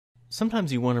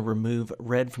sometimes you want to remove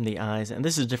red from the eyes, and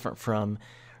this is different from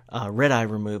red eye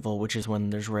removal, which is when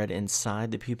there's red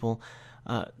inside the pupil.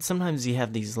 Sometimes you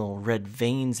have these little red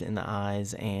veins in the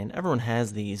eyes, and everyone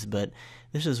has these, but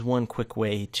this is one quick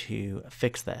way to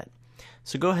fix that.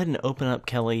 So go ahead and open up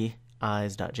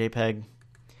kellyeyes.jpg,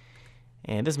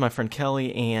 and this is my friend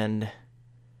Kelly, and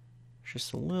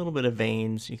just a little bit of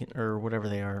veins, you can, or whatever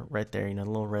they are right there, the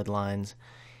little red lines.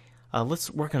 Let's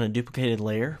work on a duplicated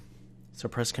layer. So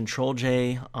press Ctrl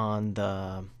J on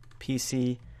the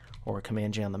PC or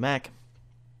Command J on the Mac.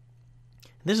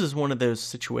 This is one of those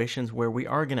situations where we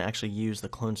are going to actually use the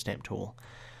clone stamp tool.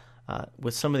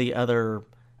 With some of the other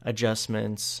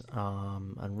adjustments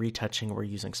on retouching, we're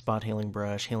using spot healing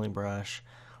brush,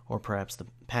 or perhaps the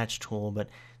patch tool, but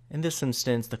in this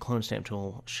instance, the clone stamp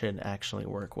tool should actually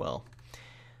work well.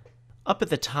 Up at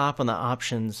the top on the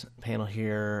options panel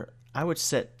here, I would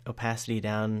set opacity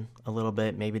down a little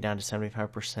bit, maybe down to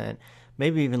 75%,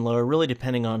 maybe even lower, really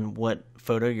depending on what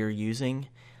photo you're using.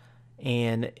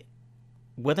 And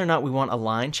whether or not we want a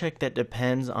line check, that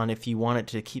depends on if you want it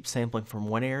to keep sampling from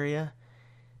one area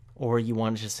or you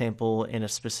want it to sample in a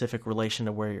specific relation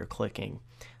to where you're clicking.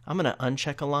 I'm going to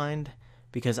uncheck aligned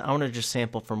because I want to just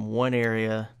sample from one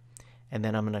area, and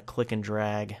then I'm going to click and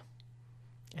drag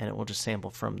and it will just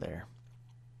sample from there.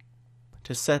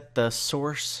 To set the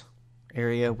source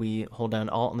area, we hold down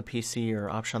Alt on the PC or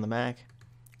Option on the Mac,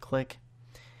 click,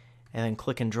 and then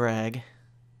click and drag.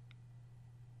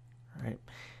 All right.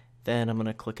 Then I'm going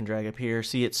to click and drag up here.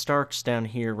 See, it starts down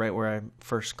here right where I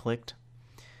first clicked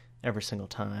every single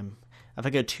time. If I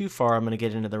go too far, I'm going to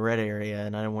get into the red area,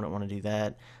 and I wouldn't want to do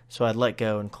that. So I'd let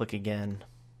go and click again.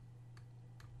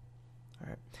 All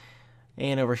right.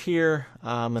 And over here,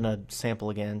 I'm going to sample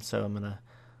again. So I'm going to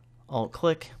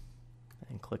Alt-click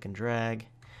and click and drag.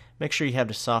 Make sure you have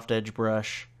the soft edge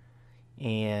brush,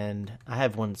 and I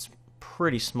have one that's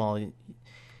pretty small.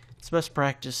 It's best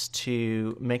practice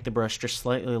to make the brush just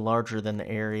slightly larger than the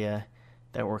area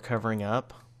that we're covering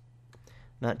up.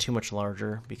 Not too much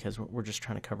larger because we're just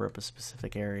trying to cover up a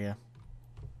specific area.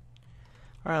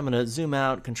 Alright, I'm going to zoom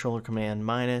out, Control Command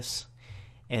minus,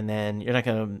 and then you're not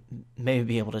going to maybe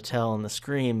be able to tell on the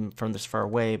screen from this far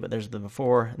away, but there's the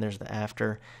before and there's the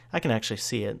after. I can actually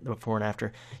see it, the before and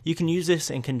after. You can use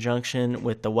this in conjunction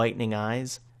with the whitening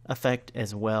eyes effect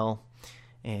as well,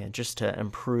 and just to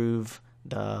improve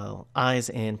the eyes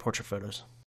in portrait photos.